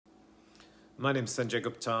My name is Sanjay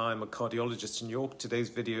Gupta. I'm a cardiologist in York. Today's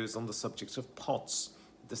video is on the subject of POTS.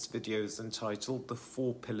 This video is entitled The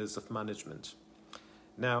Four Pillars of Management.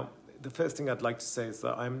 Now, the first thing I'd like to say is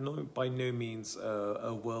that I'm by no means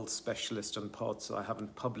a world specialist on POTS. I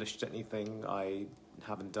haven't published anything. I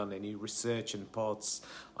haven't done any research in POTS.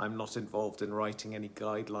 I'm not involved in writing any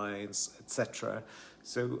guidelines, etc.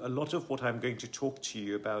 So a lot of what I'm going to talk to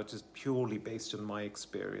you about is purely based on my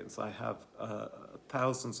experience. I have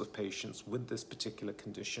thousands of patients with this particular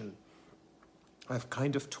condition. I've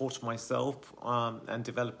kind of taught myself and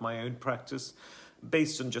developed my own practice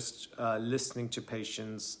based on just listening to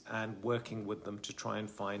patients and working with them to try and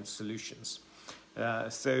find solutions.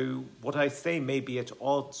 So what I say may be at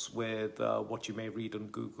odds with what you may read on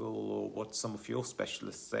Google or what some of your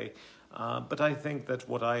specialists say, but I think that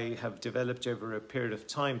what I have developed over a period of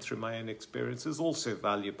time through my own experience is also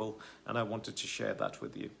valuable, and I wanted to share that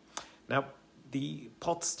with you. Now, the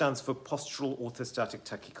POTS stands for Postural Orthostatic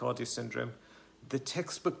Tachycardia Syndrome. The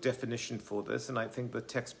textbook definition for this, and I think the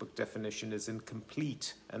textbook definition is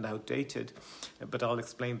incomplete and outdated, but I'll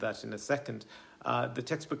explain that in a second. The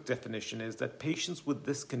textbook definition is that patients with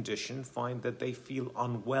this condition find that they feel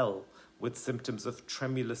unwell with symptoms of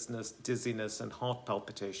tremulousness, dizziness, and heart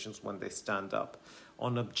palpitations when they stand up.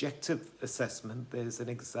 On objective assessment, there's an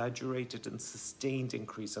exaggerated and sustained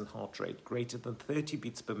increase in heart rate, greater than 30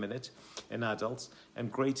 beats per minute in adults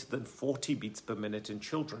and greater than 40 beats per minute in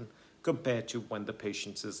children, compared to when the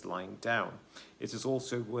patient is lying down. It is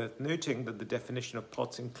also worth noting that the definition of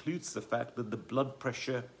POTS includes the fact that the blood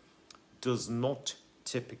pressure does not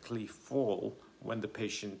typically fall when the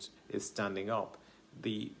patient is standing up.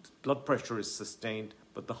 The blood pressure is sustained,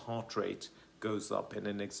 but the heart rate goes up in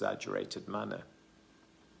an exaggerated manner.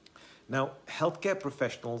 Now, healthcare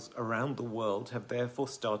professionals around the world have therefore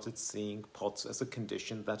started seeing POTS as a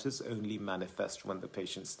condition that is only manifest when the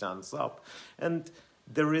patient stands up. And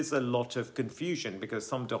there is a lot of confusion because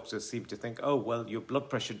some doctors seem to think, oh, well, your blood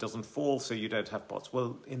pressure doesn't fall, so you don't have POTS.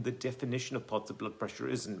 Well, in the definition of POTS, the blood pressure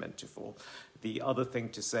isn't meant to fall. The other thing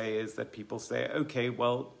to say is that people say, okay,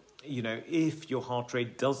 well, you know, if your heart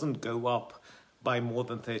rate doesn't go up by more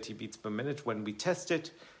than 30 beats per minute when we test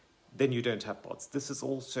it, then you don't have POTS. This is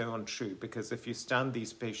also untrue because if you stand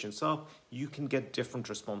these patients up, you can get different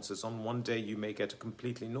responses. On one day, you may get a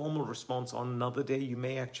completely normal response. On another day, you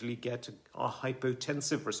may actually get a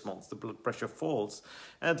hypotensive response. The blood pressure falls.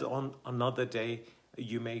 And on another day,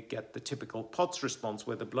 you may get the typical POTS response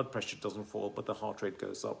where the blood pressure doesn't fall, but the heart rate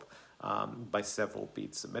goes up by several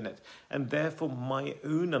beats a minute. And therefore, my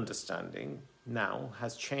own understanding now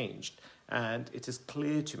has changed. And it is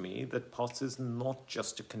clear to me that POTS is not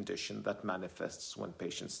just a condition that manifests when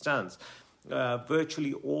patient stands.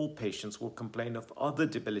 Virtually all patients will complain of other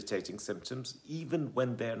debilitating symptoms even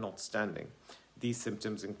when they're not standing. These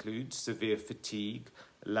symptoms include severe fatigue,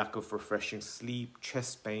 lack of refreshing sleep,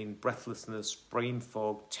 chest pain, breathlessness, brain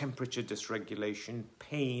fog, temperature dysregulation,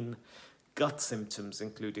 pain, gut symptoms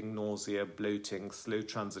including nausea, bloating, slow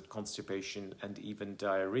transit constipation, and even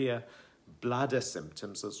diarrhea, bladder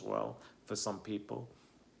symptoms as well for some people,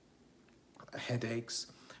 headaches.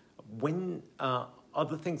 When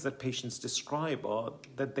other things that patients describe are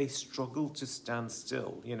that they struggle to stand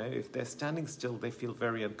still. You know, if they're standing still, they feel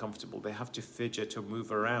very uncomfortable. They have to fidget or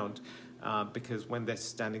move around because when they're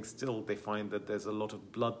standing still, they find that there's a lot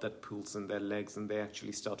of blood that pools in their legs and they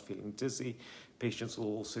actually start feeling dizzy. Patients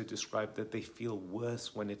will also describe that they feel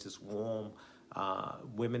worse when it is warm.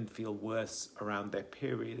 Women feel worse around their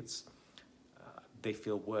periods. They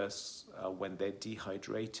feel worse when they're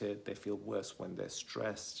dehydrated. They feel worse when they're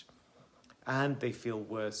stressed. And they feel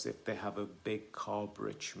worse if they have a big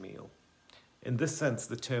carb-rich meal. In this sense,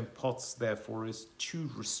 the term POTS, therefore, is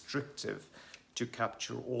too restrictive to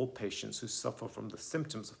capture all patients who suffer from the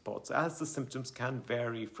symptoms of POTS, as the symptoms can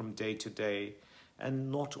vary from day to day,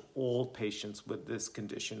 and not all patients with this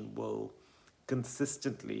condition will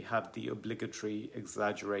consistently have the obligatory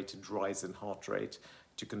exaggerated rise in heart rate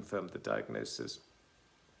to confirm the diagnosis.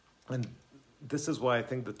 And this is why I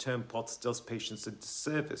think the term POTS does patients a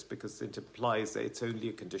disservice because it implies that it's only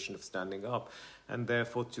a condition of standing up. And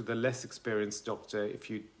therefore, to the less experienced doctor, if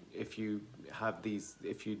you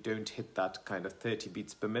don't hit that kind of 30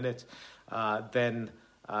 beats per minute, then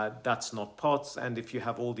that's not POTS. And if you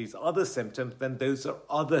have all these other symptoms, then those are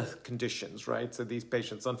other conditions, right? So these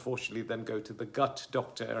patients, unfortunately, then go to the gut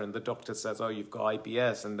doctor and the doctor says, oh, you've got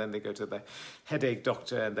IBS. And then they go to the headache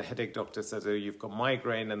doctor and the headache doctor says, oh, you've got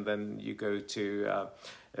migraine. And then you go to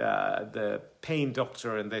the pain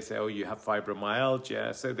doctor and they say, oh, you have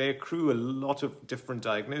fibromyalgia. So they accrue a lot of different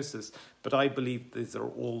diagnoses. But I believe these are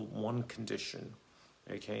all one condition.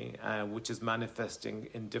 okay, which is manifesting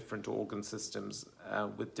in different organ systems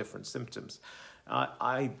with different symptoms.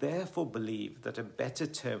 I therefore believe that a better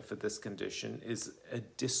term for this condition is a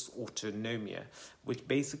dysautonomia, which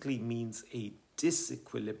basically means a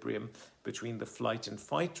disequilibrium between the flight and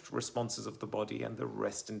fight responses of the body and the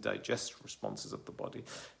rest and digest responses of the body.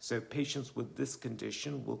 So patients with this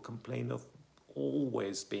condition will complain of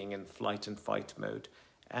always being in flight and fight mode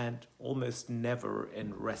and almost never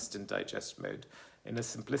in rest and digest mode. In a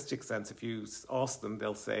simplistic sense, if you ask them,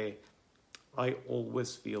 they'll say, I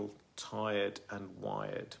always feel tired and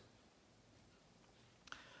wired.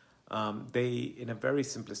 In a very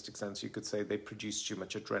simplistic sense, you could say they produce too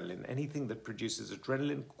much adrenaline. Anything that produces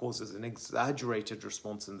adrenaline causes an exaggerated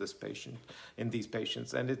response in these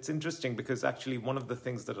patients. And it's interesting because actually one of the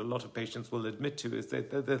things that a lot of patients will admit to is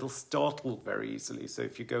that they'll startle very easily. So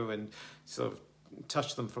if you go and sort of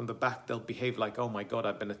touch them from the back, they'll behave like, oh my God,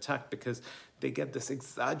 I've been attacked, because they get this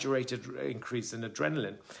exaggerated increase in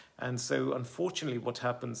adrenaline. And so unfortunately what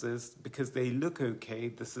happens is, because they look okay,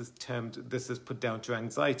 this is put down to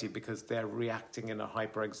anxiety because they're reacting in a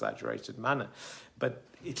hyper exaggerated manner. But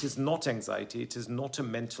it is not anxiety, it is not a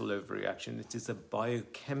mental overreaction, it is a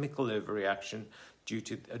biochemical overreaction due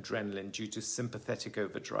to adrenaline, due to sympathetic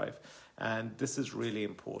overdrive. And this is really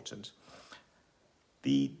important.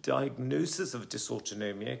 The diagnosis of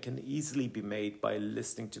dysautonomia can easily be made by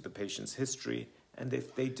listening to the patient's history, and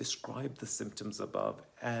if they describe the symptoms above,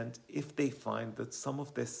 and if they find that some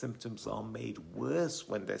of their symptoms are made worse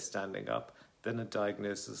when they're standing up, then a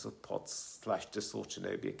diagnosis of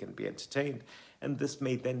POTS/dysautonomia can be entertained, and this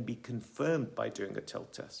may then be confirmed by doing a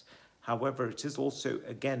tilt test. However, it is also,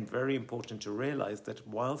 again, very important to realize that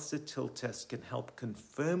whilst a tilt test can help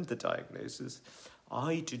confirm the diagnosis,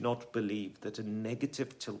 I do not believe that a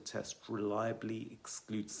negative tilt test reliably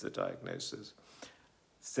excludes the diagnosis.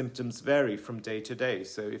 Symptoms vary from day to day.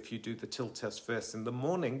 So if you do the tilt test first in the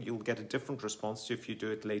morning, you'll get a different response to if you do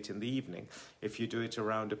it late in the evening. If you do it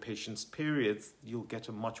around a patient's periods, you'll get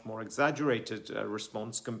a much more exaggerated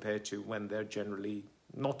response compared to when they're generally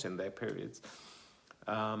not in their periods.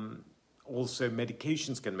 Also,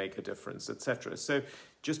 medications can make a difference, etc. So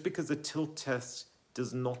just because a tilt test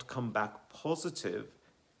does not come back positive,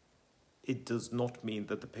 it does not mean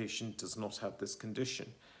that the patient does not have this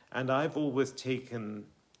condition. And I've always taken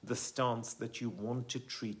the stance that you want to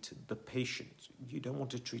treat the patient. You don't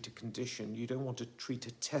want to treat a condition. You don't want to treat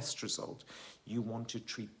a test result. You want to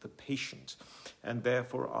treat the patient. And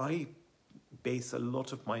therefore, I base a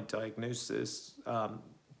lot of my diagnosis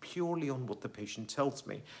purely on what the patient tells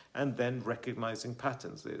me, and then recognizing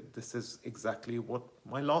patterns. This is exactly what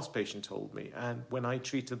my last patient told me, and when I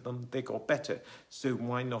treated them, they got better. So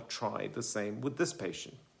why not try the same with this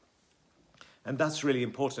patient? And that's really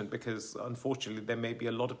important, because unfortunately there may be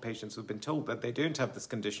a lot of patients who've been told that they don't have this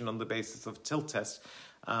condition on the basis of tilt test,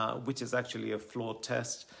 which is actually a flawed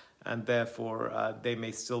test, and therefore they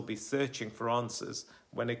may still be searching for answers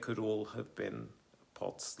when it could all have been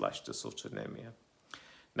POTS/dysautonomia.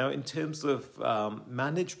 Now, in terms of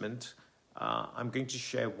management, I'm going to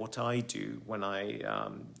share what I do when I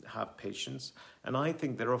have patients. And I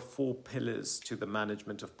think there are 4 pillars to the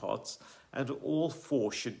management of POTS, and all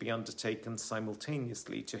 4 should be undertaken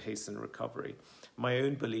simultaneously to hasten recovery. My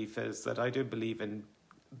own belief is that I don't believe in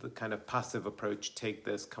the kind of passive approach, take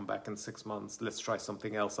this, come back in 6 months, let's try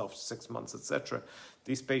something else after 6 months, etc.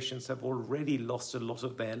 These patients have already lost a lot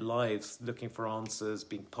of their lives looking for answers,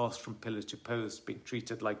 being passed from pillar to post, being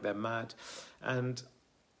treated like they're mad. And,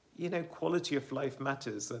 you know, quality of life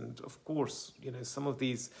matters. And of course, you know, some of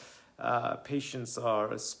these patients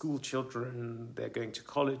are school children, they're going to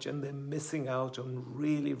college, and they're missing out on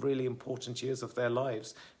really, really important years of their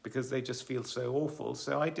lives because they just feel so awful.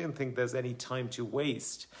 So I don't think there's any time to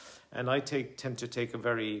waste. And I tend to take a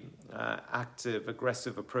very active,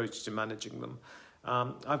 aggressive approach to managing them.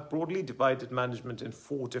 I've broadly divided management in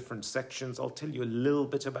 4 different sections. I'll tell you a little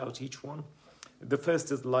bit about each one. The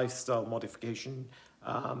first is lifestyle modification.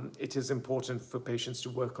 It is important for patients to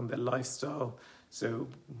work on their lifestyle. So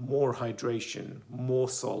more hydration, more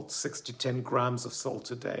salt, 6 to 10 grams of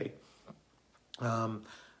salt a day.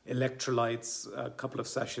 Electrolytes, a couple of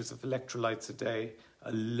sachets of electrolytes a day,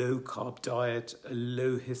 a low-carb diet, a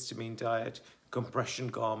low-histamine diet, compression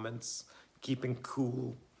garments, keeping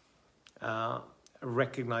cool,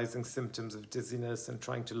 recognizing symptoms of dizziness and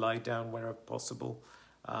trying to lie down wherever possible.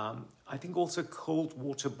 I think also cold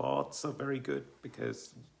water baths are very good,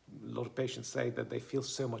 because a lot of patients say that they feel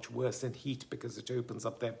so much worse in heat because it opens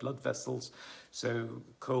up their blood vessels. So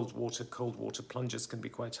cold water plunges can be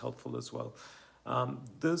quite helpful as well.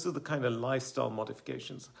 Those are the kind of lifestyle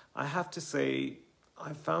modifications. I have to say,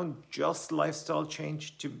 I found just lifestyle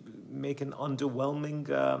change to make an underwhelming,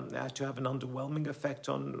 to have an underwhelming effect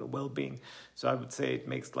on well-being. So I would say it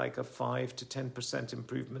makes like a 5 to 10%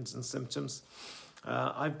 improvements in symptoms.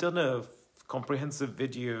 I've done a comprehensive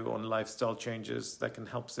video on lifestyle changes that can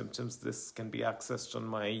help symptoms. This can be accessed on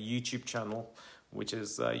my YouTube channel, which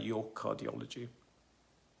is York Cardiology.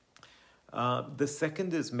 The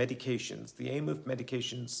second is medications. The aim of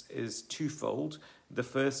medications is twofold. The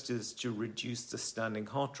first is to reduce the standing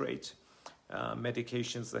heart rate.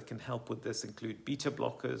 Medications that can help with this include beta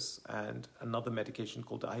blockers and another medication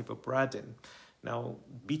called ivabradine. Now,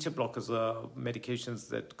 beta blockers are medications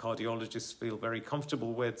that cardiologists feel very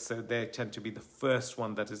comfortable with, so they tend to be the first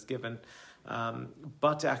one that is given.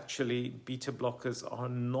 But actually, beta blockers are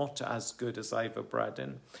not as good as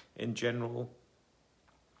ivabradine. In general,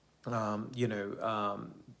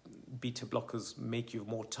 beta blockers make you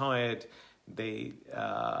more tired. They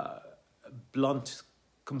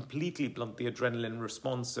completely blunt the adrenaline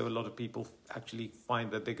response. So a lot of people actually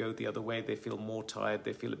find that they go the other way. They feel more tired.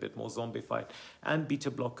 They feel a bit more zombified. And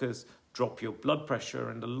beta blockers drop your blood pressure.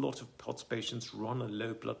 And a lot of POTS patients run a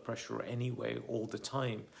low blood pressure anyway all the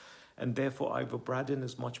time. And therefore, ivabradine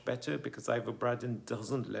is much better because ivabradine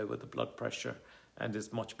doesn't lower the blood pressure and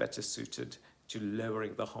is much better suited to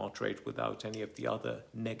lowering the heart rate without any of the other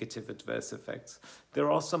negative adverse effects. There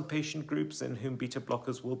are some patient groups in whom beta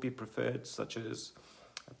blockers will be preferred, such as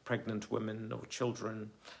pregnant women or children.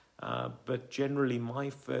 But generally, my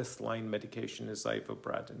first line medication is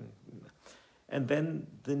ivabradine. And then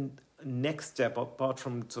the next step, apart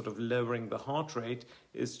from sort of lowering the heart rate,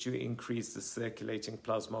 is to increase the circulating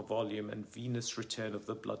plasma volume and venous return of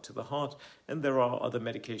the blood to the heart. And there are other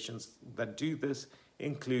medications that do this,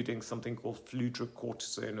 including something called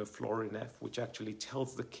fludrocortisone or Florinef, which actually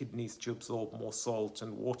tells the kidneys to absorb more salt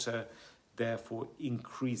and water, therefore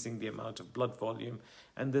increasing the amount of blood volume.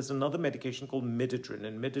 And there's another medication called midodrine,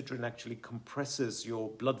 and midodrine actually compresses your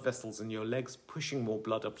blood vessels in your legs, pushing more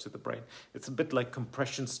blood up to the brain. It's a bit like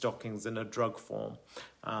compression stockings in a drug form.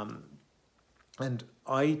 And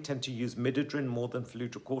I tend to use midodrine more than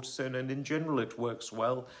fludrocortisone, and in general it works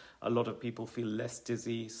well. A lot of people feel less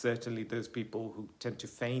dizzy. Certainly those people who tend to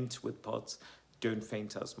faint with POTS don't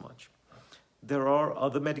faint as much. There are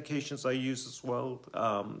other medications I use as well.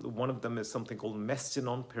 One of them is something called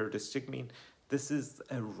mestinon pyridostigmine. This is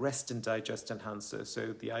a rest and digest enhancer.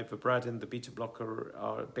 So the ivabradine, the beta blocker,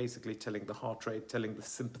 are basically telling the heart rate, telling the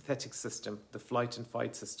sympathetic system, the flight and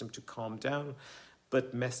fight system, to calm down.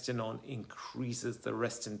 But mestinon increases the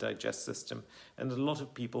rest and digest system. And a lot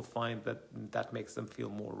of people find that that makes them feel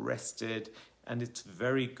more rested, and it's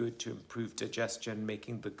very good to improve digestion,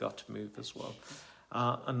 making the gut move as well.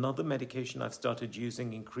 Another medication I've started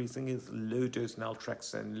using increasing is low-dose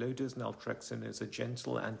naltrexone. Low-dose naltrexone is a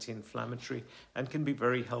gentle anti-inflammatory and can be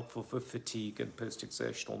very helpful for fatigue and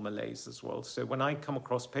post-exertional malaise as well. So when I come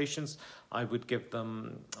across patients, I would give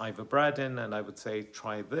them ivabradine and I would say,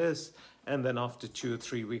 try this. And then after 2 or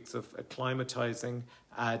 3 weeks of acclimatizing,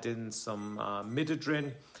 add in some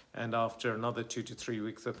midodrine. And after another 2 to 3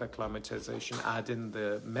 weeks of acclimatization, add in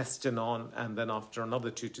the mestinon. And then after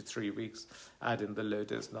another 2 to 3 weeks, add in the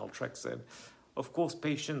low-dose naltrexone. Of course,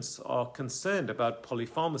 patients are concerned about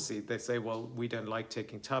polypharmacy. They say, well, we don't like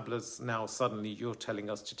taking tablets. Now suddenly you're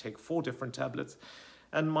telling us to take 4 different tablets.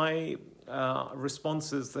 And my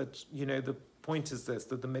response is that, the point is this,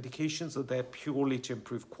 that the medications are there purely to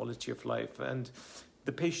improve quality of life, and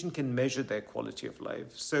the patient can measure their quality of life.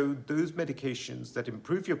 So those medications that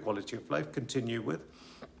improve your quality of life, continue with,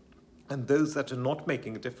 and those that are not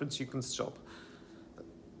making a difference, you can stop.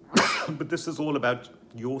 But this is all about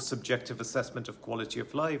your subjective assessment of quality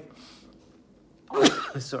of life.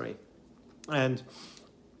 Sorry. And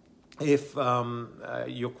if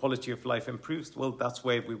your quality of life improves, well, that's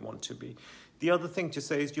where we want to be. The other thing to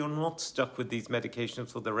say is you're not stuck with these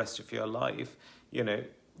medications for the rest of your life.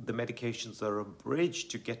 The medications are a bridge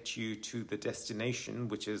to get you to the destination,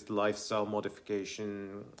 which is lifestyle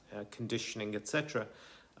modification, conditioning, etc.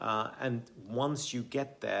 And once you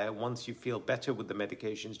get there, once you feel better with the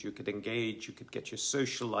medications, you could engage, you could get your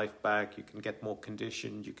social life back, you can get more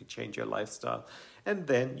conditioned, you could change your lifestyle, and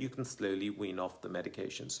then you can slowly wean off the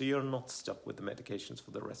medication. So you're not stuck with the medications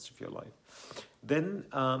for the rest of your life. Then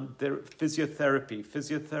physiotherapy.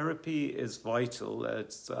 Physiotherapy is vital.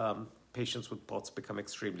 It's patients with POTS become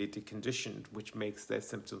extremely deconditioned, which makes their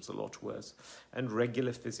symptoms a lot worse. And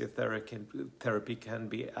regular physiotherapy can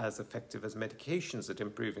be as effective as medications at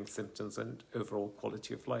improving symptoms and overall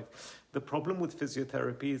quality of life. The problem with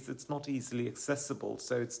physiotherapy is it's not easily accessible,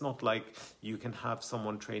 so it's not like you can have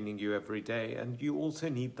someone training you every day, and you also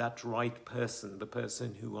need that right person, the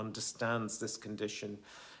person who understands this condition.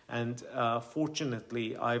 And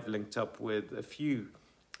fortunately, I've linked up with a few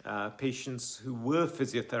patients who were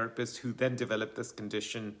physiotherapists who then developed this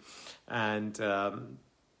condition, and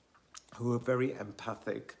who are very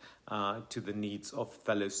empathic to the needs of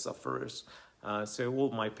fellow sufferers. So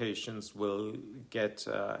all my patients will get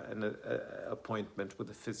an appointment with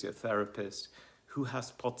a physiotherapist who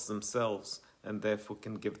has POTS themselves, and therefore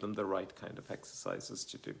can give them the right kind of exercises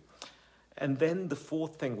to do. And then the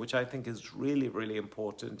fourth thing, which I think is really, really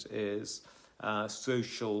important, is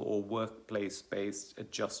social or workplace-based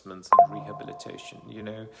adjustments and rehabilitation. You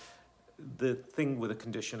know, the thing with a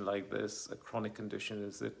condition like this, a chronic condition,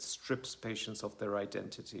 is it strips patients of their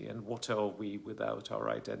identity. And what are we without our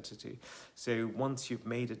identity? So once you've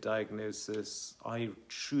made a diagnosis, I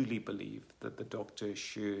truly believe that the doctor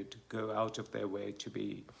should go out of their way to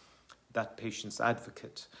be that patient's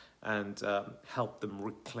advocate and help them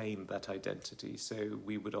reclaim that identity. So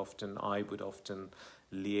I would often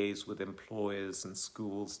liaise with employers and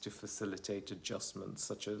schools to facilitate adjustments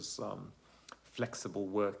such as flexible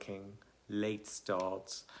working, late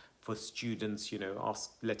starts for students, you know,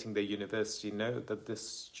 letting their university know that this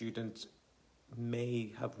student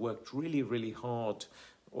may have worked really, really hard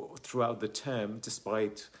throughout the term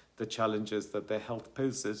despite the challenges that their health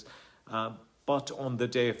poses. But on the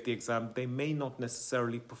day of the exam, they may not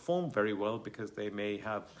necessarily perform very well because they may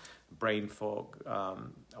have brain fog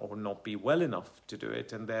or not be well enough to do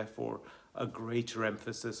it, and therefore a greater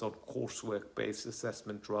emphasis on coursework-based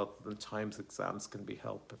assessment rather than times exams can be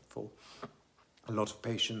helpful. A lot of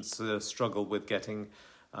patients struggle with getting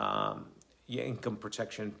income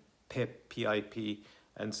protection, PIP, PIP,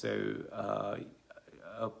 and so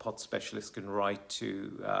a POTS specialist can write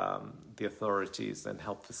to the authorities and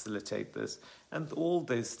help facilitate this. And all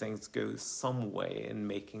those things go some way in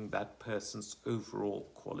making that person's overall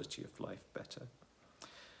quality of life better.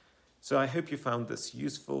 So I hope you found this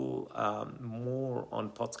useful. More on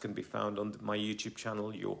POTS can be found on my YouTube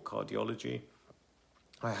channel, Your Cardiology.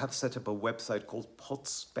 I have set up a website called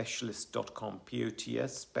potspecialist.com,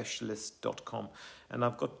 P-O-T-S specialist.com, and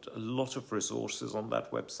I've got a lot of resources on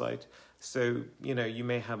that website. So, you know, you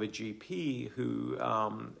may have a GP who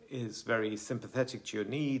is very sympathetic to your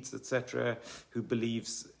needs, etc., who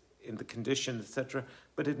believes in the condition, etc.,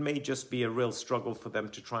 but it may just be a real struggle for them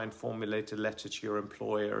to try and formulate a letter to your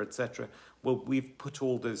employer, etc. Well, we've put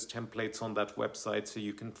all those templates on that website so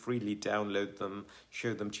you can freely download them,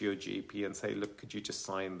 show them to your GP and say, look, could you just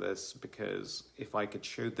sign this? Because if I could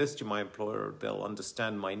show this to my employer, they'll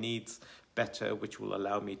understand my needs better, which will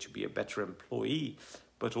allow me to be a better employee,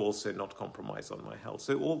 but also not compromise on my health.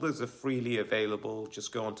 So all those are freely available.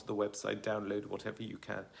 Just go onto the website, download whatever you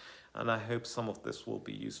can. And I hope some of this will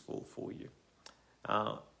be useful for you.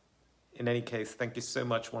 In any case, thank you so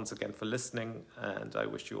much once again for listening, and I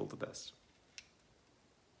wish you all the best.